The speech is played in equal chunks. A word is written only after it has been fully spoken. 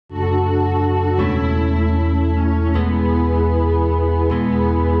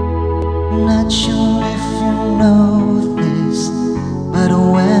sure if you know this, but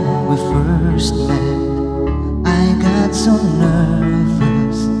when we first met, I got so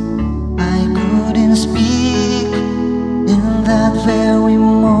nervous I couldn't speak. In that very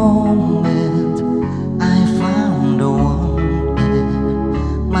moment, I found the one,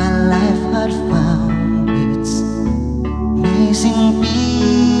 and my life had found its missing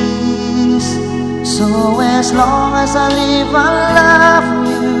piece. So as long as I live, I love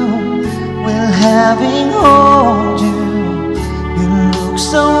you. Will having hold you, you look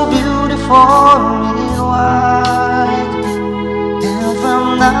so beautiful in white. And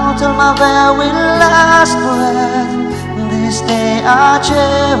from now till my very last breath, this day I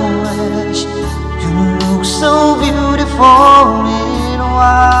cherish. You look so beautiful in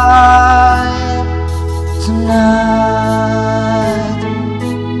white tonight.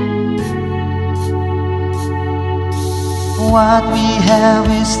 What we have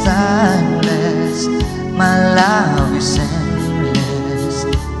is timeless, my love is endless.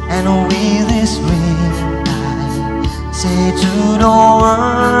 And with this ring I say to the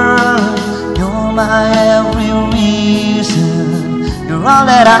world, you're my every reason. You're all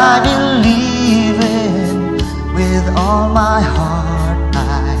that I believe in. With all my heart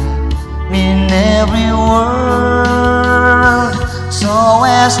I mean every word. So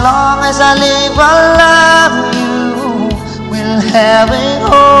as long as I live, I love you. Having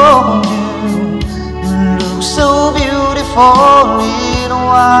hold you, you look so beautiful in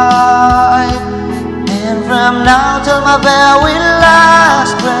white. And from now till my very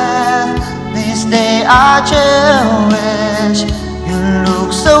last breath, this day I cherish. You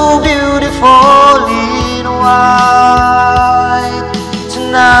look so beautiful in white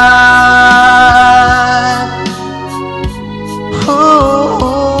tonight. Ooh.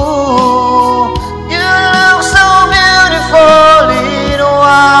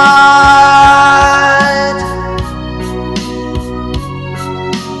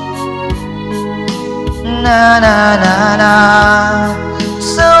 Na na na na,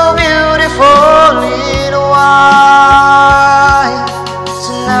 so beautiful in white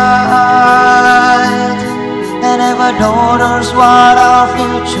tonight. And never knows what our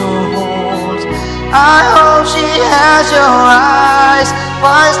future holds. I hope she has your eyes,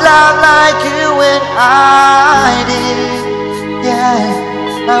 finds love like you and I did. Yeah,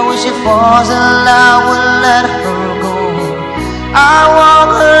 I wish if falls in love would let her go. I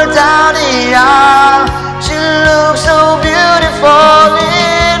walk her down the aisle. She looks so beautiful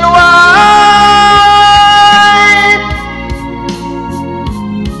in white.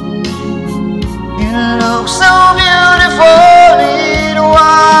 You look so beautiful in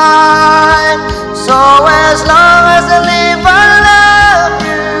white. So as long as I live, I love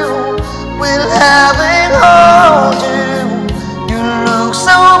you. Will having hold you. You look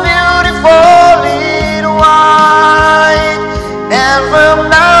so beautiful in white. And from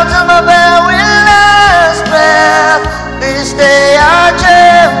now till my very last breath, this day I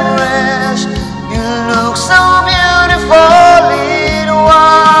cherish. You look so beautiful in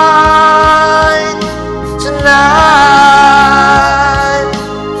white tonight.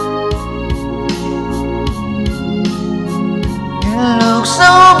 You look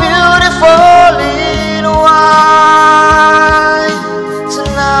so beautiful in white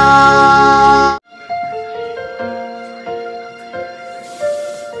tonight.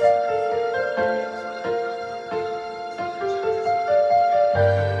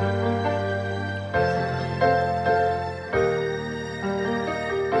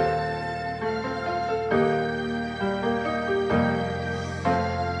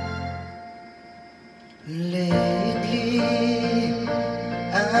 Lately,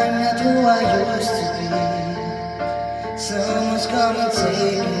 I'm not who I used to be. Someone's come and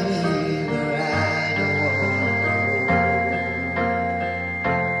taken me where I don't wanna go.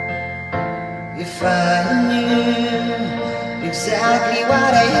 If I knew exactly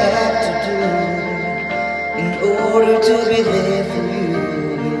what I had to do in order to be there for you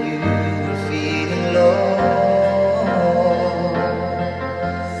when you were feeling low.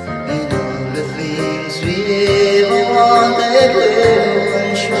 We ever wanted were on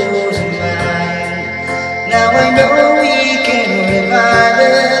shores of mine. Now I know we can revive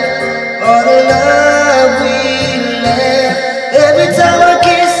it, all the love we left. Every time I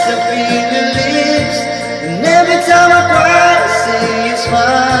kiss, I feel your lips, and every time I cry, I see you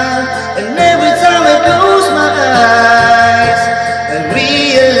smile. And every time I close my eyes, I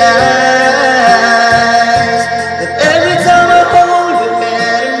realize that every time I hold your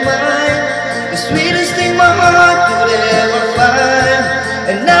hand in mine, the sweetest thing my heart could ever find.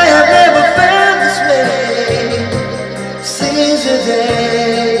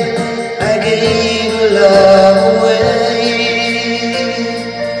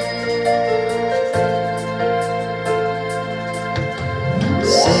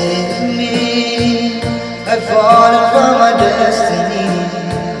 I've fallen for my destiny.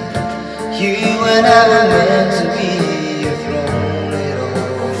 You and I were meant to be. You've thrown it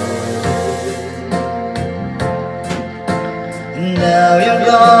all. Now you're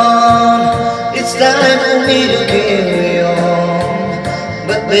gone. It's time for me to carry on.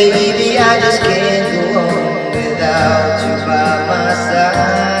 But baby, I just can't go on without you by my side.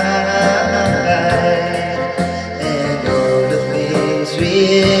 And all the things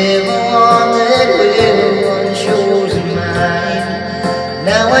we ever wanted were once yours and mine.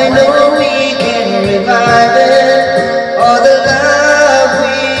 Now I know we can revive it, all the love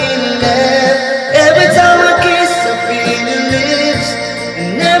we left. Every time I kiss, I feel your lips,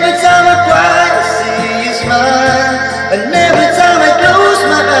 and every time I cry, I see you smile. And every time I close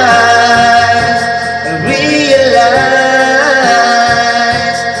my eyes, I realize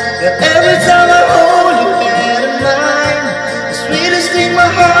that every time I hold your hand in mine, the sweetest thing my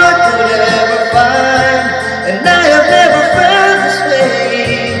heart could ever find. And I have never felt this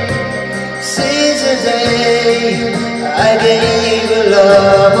way since the day I gave your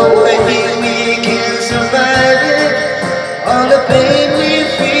love away. We can survive it, all the pain we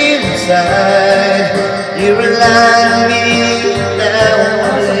feel inside. You rely on me, now I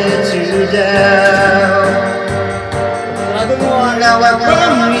won't let you down. Now I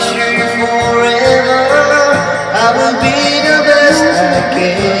promise you forever, I will be the best I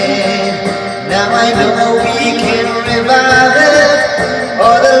can. Now I know we can revive it,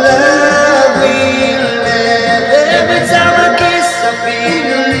 all the love we left. Every time I kiss, I feel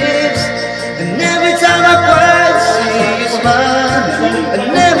your lips, and every time I cry, I see you smile. And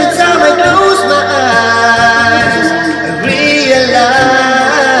every time I close my eyes, I realize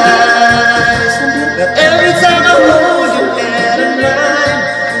that every time I hold your hand in mine,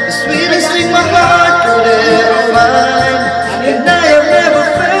 the sweetest thing my heart could ever find. And I have never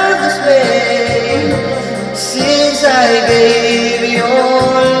felt this way since I gave you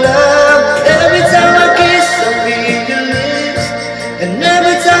all love. Every time I kiss, I feel your lips, and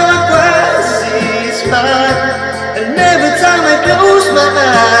every time I cry, I see you smile. And every time I close my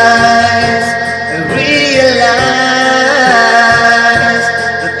eyes, I realize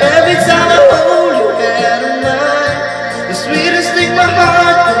that every time I hold your hand in mine, the sweetest thing my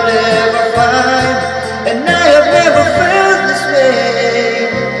heart could ever find. And I have never felt this way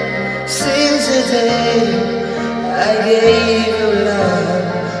since the day I gave your love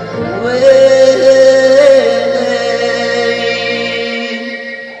away.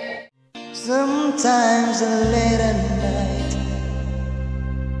 Sometimes late at night,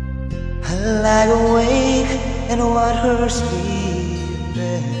 I lie awake and what her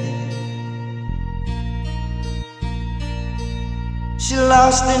sleeping. She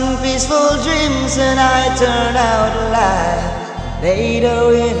lost in peaceful dreams, and I turned out alive, laid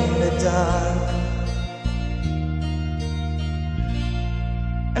her in the dark.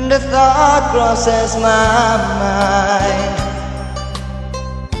 And the thought crosses my mind,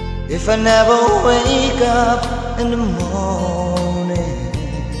 if I never wake up in the morning,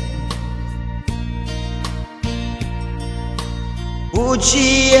 would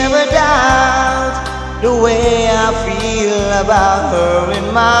she ever doubt the way I feel about her in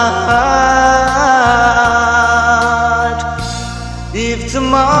my heart? If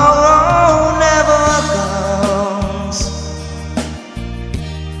tomorrow never comes,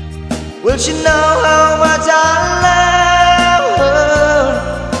 will she know how much I love her?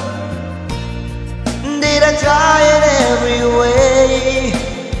 Did I try in every way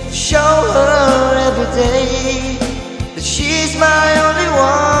to show her every day that she's my only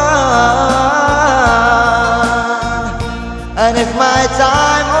one? And if my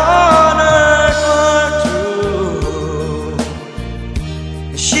time on earth were true,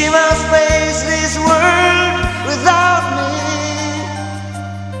 she must face this world without me.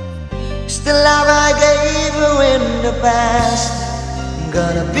 Still love I gave her in the past,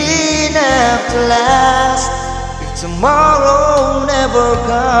 gonna be enough to last if tomorrow never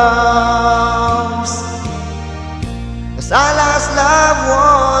comes. 'Cause our last love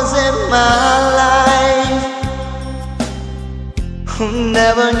was in my life, who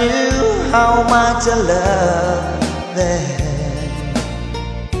never knew how much I loved them.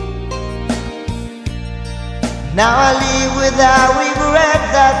 Now I live without regret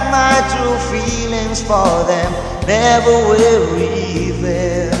that my true feelings for them never were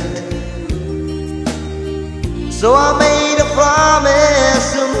revealed. So I made a promise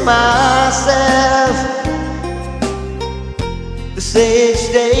to myself to say each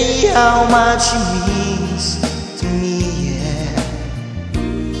day how much she means to me, yeah.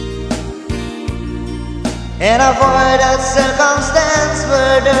 And avoid a circumstance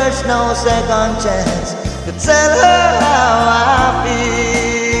where there's no second chance. to tell her how I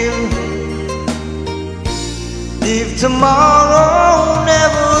feel. If tomorrow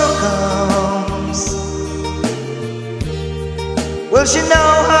never comes, will she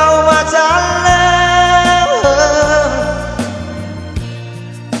know how much I love her?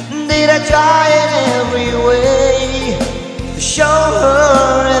 Did I try in every way to show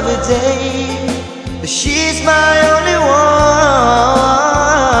her every day that she's my only one?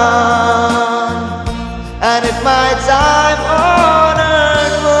 And if my time on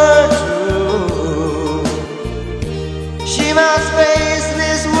earth were true, she must face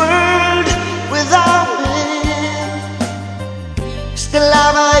this world without me. The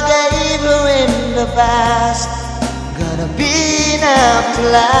love I gave her in the past gonna be enough to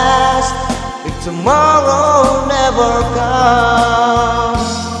last if tomorrow never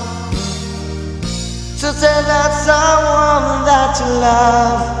comes. So tell that someone that you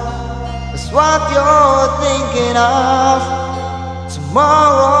love is what you're thinking of.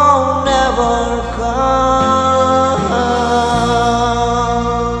 Tomorrow never comes.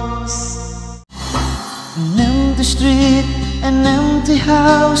 An empty street, an empty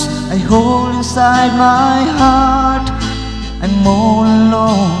house I hold inside my heart. I'm all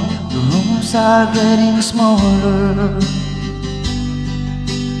alone, the rooms are getting smaller.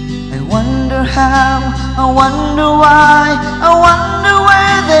 I wonder how, I wonder why, I wonder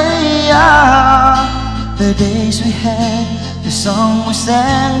where they are. The days we had, the song we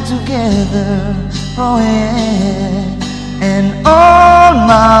sang together, oh yeah. And all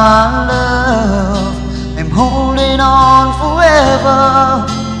my love, I'm holding on forever,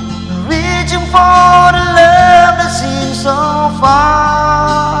 reaching for the love that seems so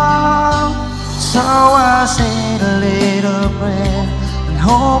far. So I said a little prayer and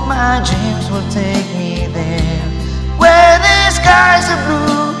hope my dreams will take me there, where the skies are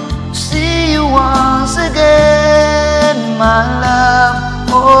blue, to see you once again. My love,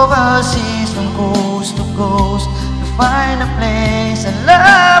 overseas from coast to coast, to find a place I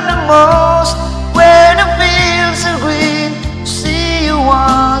love the most, where the fields are green, to see you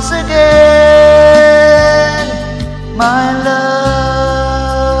once again. My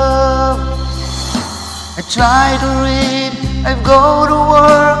love, I try to read, I go to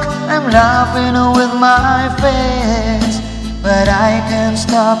work, I'm laughing with my friends, but I can't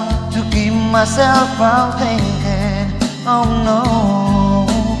stop to keep myself from thinking, oh no.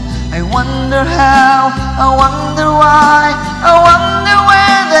 I wonder how, I wonder why, I wonder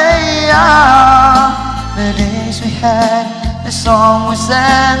where they are. The days we had, the song we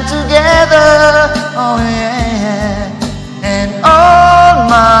sang together, oh yeah. And all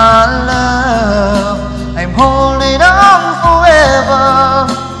my love, I'm holding on forever,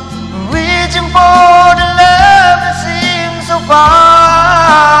 reaching for the love that seems so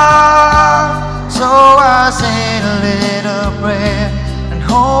far. So I said a little prayer and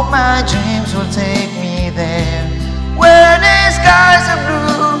hope my dreams will take me there, where the skies are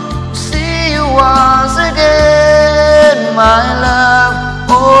blue, to see you once again. My love,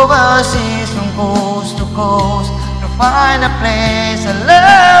 overseas from coast to coast, to find a place I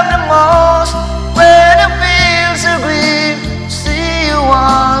love the most, where the fields are green, to see you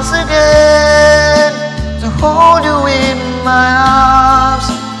once again, to hold you in my arms,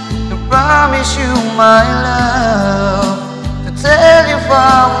 to promise you my love, to tell you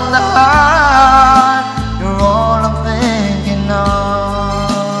from the heart, you're all I'm thinking of.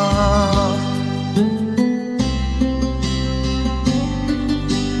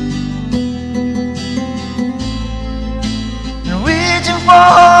 And reaching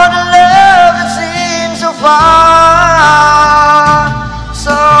for the love that seems so far.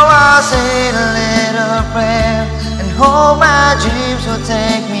 So I said a little prayer and hope my dreams will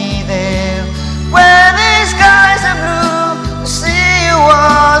take me there, where the skies are blue, to see you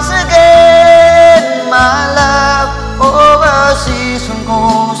once again. My love, overseas from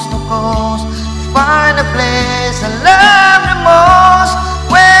coast to coast, to find a place I love the most,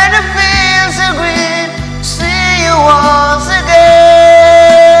 where the fields are green, to see you once again.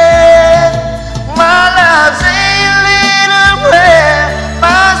 My love, say a little prayer,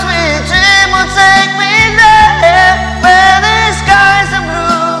 my sweet dream will take me there, where the skies are blue,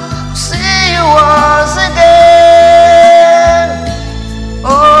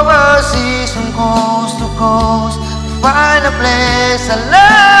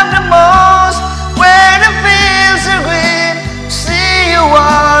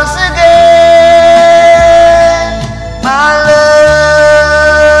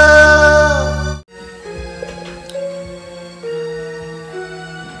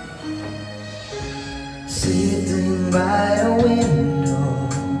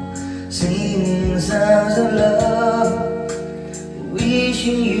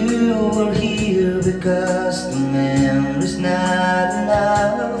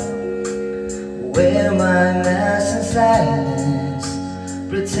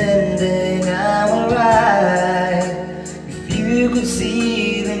 pretending I'm alright. If you could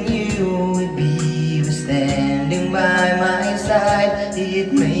see, then you would be standing by my side.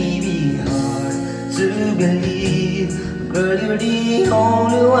 It may be hard to believe, girl, you're the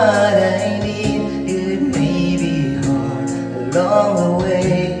only one I need. It may be hard along the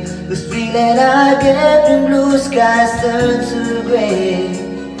way, this feeling I get when blue skies turn to gray.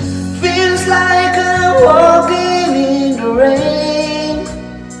 Feels like I'm walking in the rain.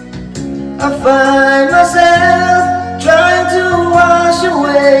 I find myself trying to wash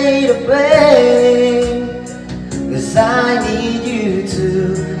away the pain, 'cause I need you to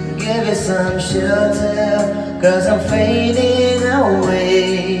give it some shelter, 'cause I'm fading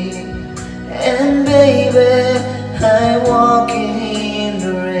away. And baby, I'm walking in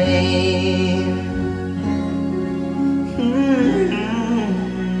the rain.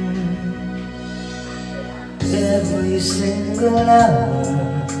 Every single hour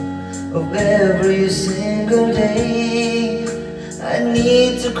of every single day, I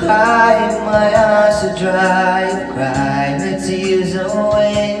need to cry, my eyes are dry, cry my tears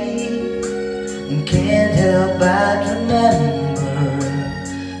away, and can't help but remember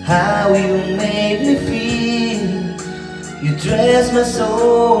how you made me feel. You dressed my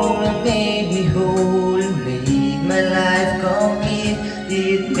soul and made me whole, and made my life complete.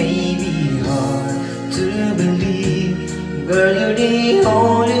 It may be hard to believe, girl, you're the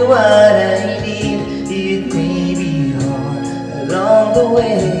only one I need. It may be hard along the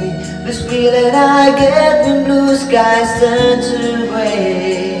way, this feeling I get when blue skies turn to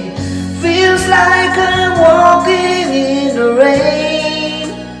gray. Feels like I'm walking in the rain.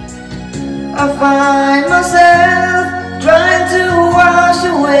 I find myself trying to wash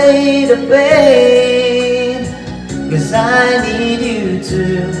away the pain, 'cause I need you to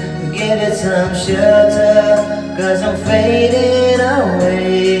give it some shelter, 'cause I'm fading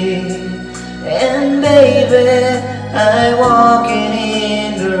away. And baby, I'm walking in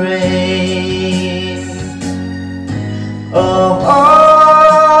the rain. Oh, all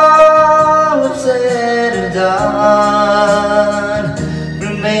I've said and done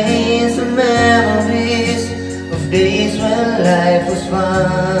remains the memories of days when life was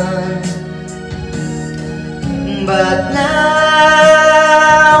fun. But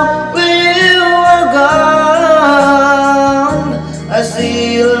now when you are gone, I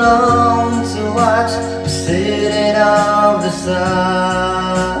still long to watch the setting of the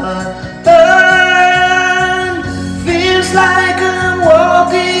sun. Feels like I'm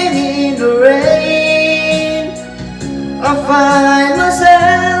walking in the rain. I find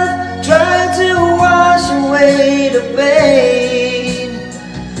myself trying to wash away the pain,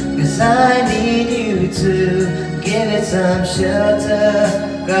 'cause I need you to give it some shelter,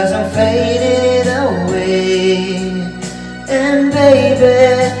 'cause I'm fading away. And baby,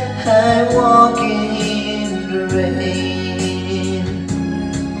 I'm walking in the rain.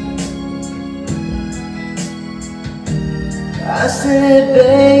 I said,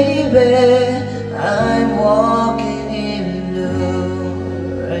 baby, I'm walking in the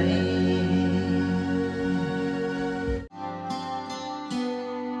rain.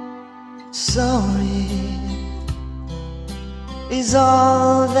 Sorry is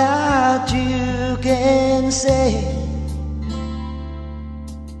all that you can say.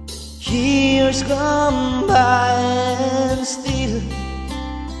 Years come by and still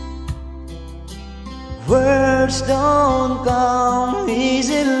words don't come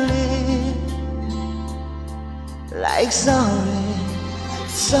easily. Like sorry,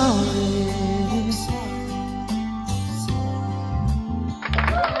 sorry.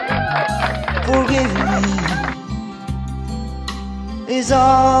 Forgive me is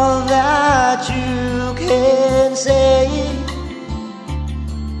all that you can say.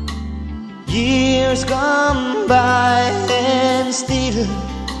 Years come by and still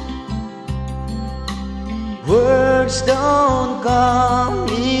words don't come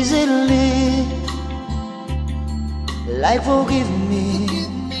easily. Like forgive me,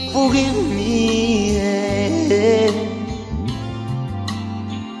 yeah.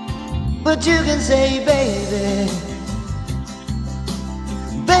 But you can say, baby,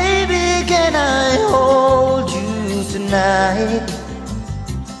 baby, can I hold you tonight?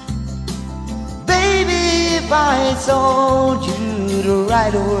 Baby, if I told you the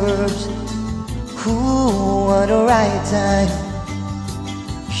right words, at the right time,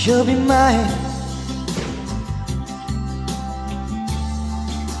 you'll be mine.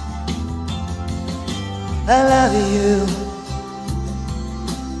 I love you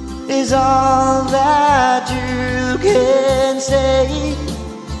is all that you can say.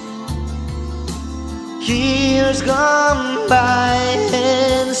 Years gone by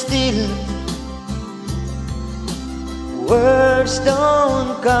words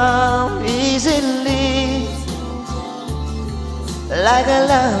don't come easily. Like I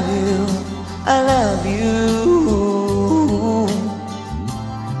love you, I love you.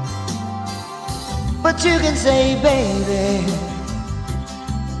 But you can say, baby,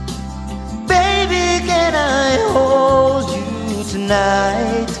 baby, can I hold you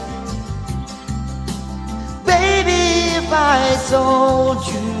tonight? Baby, if I told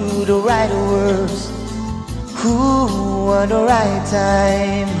you the right words, who at the right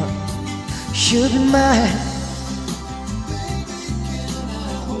time, you'd be mine.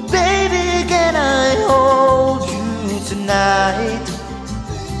 Baby, can I hold you tonight?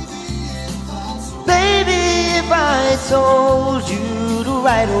 Baby, if I told you the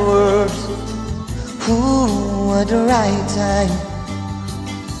right words, who at the right time,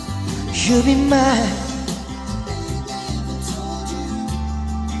 you'd be mine.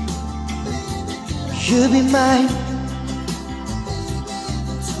 You'll be mine.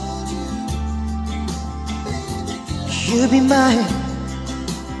 You'll be mine.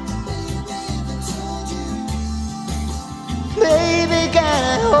 Baby, can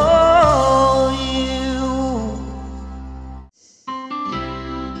I hold you?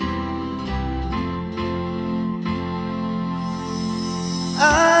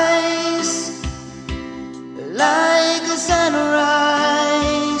 Eyes like a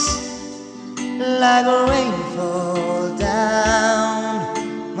sunrise, like a rainfall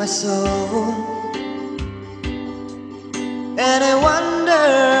down my soul. And I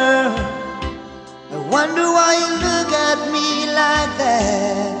wonder why you look at me like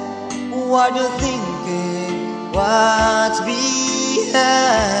that. What you're thinking, what's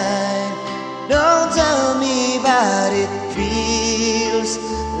behind? Don't tell me about it, feels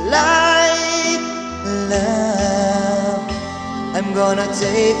like love. I'm gonna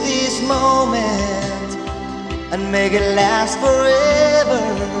take this moment and make it last forever.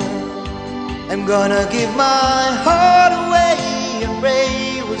 I'm gonna give my heart away and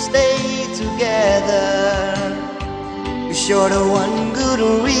pray we'll stay together. 'Cause you're the one good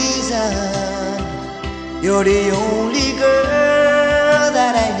reason, you're the only girl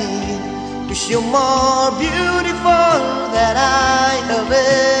that I need. 'Cause you're more beautiful than I have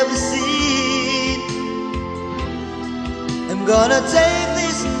ever seen. I'm gonna take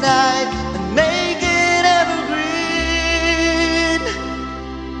this night and make it evergreen.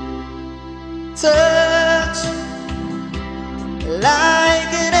 Touch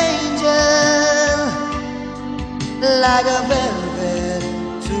like an angel, like a velvet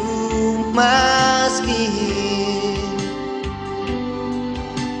to my skin.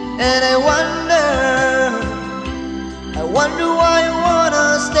 And I wonder why you wanna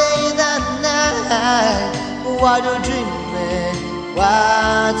stay that night. Why you're dreaming,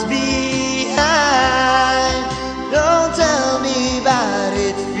 what's behind? Don't tell me about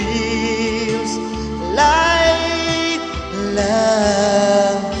it, feels like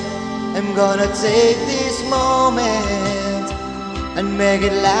love. I'm gonna take this moment and make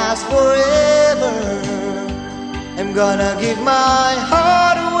it last forever. I'm gonna give my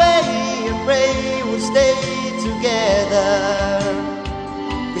heart away and pray we'll stay together.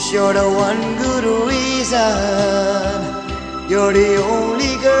 'Cause you're the one good reason, you're the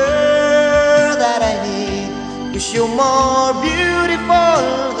only girl that I need. 'Cause you're more beautiful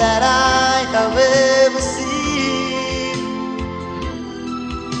than I have ever seen.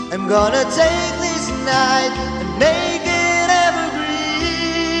 I'm gonna take this night and make it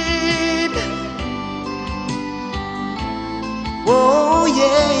evergreen. Oh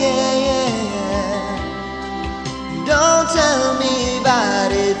yeah, yeah, yeah. Don't tell me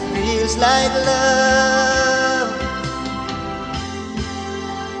about it, feels like love.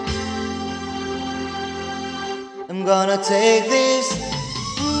 I'm gonna take this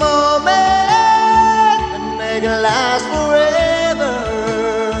moment and make it last forever.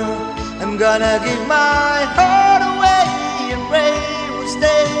 I'm gonna give my heart away and pray we'll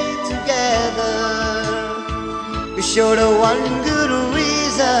stay together. 'Cause you're the one good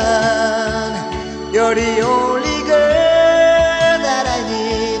reason, you're the only girl that I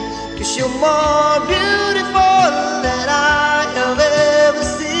need. 'Cause you're more beautiful than I have ever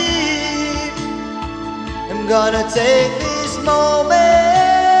seen. I'm gonna take this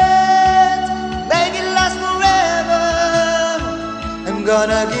moment, make it last forever. I'm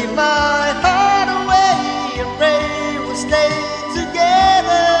gonna give my heart away and pray we'll stay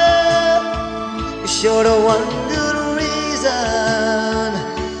together. 'Cause you're the one good reason,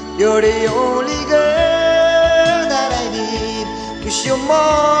 you're the only girl that I need. 'Cause you're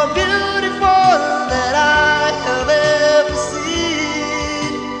more beautiful than I have ever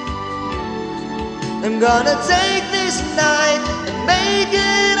seen. I'm gonna take this night make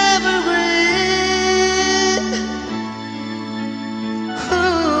it evergreen.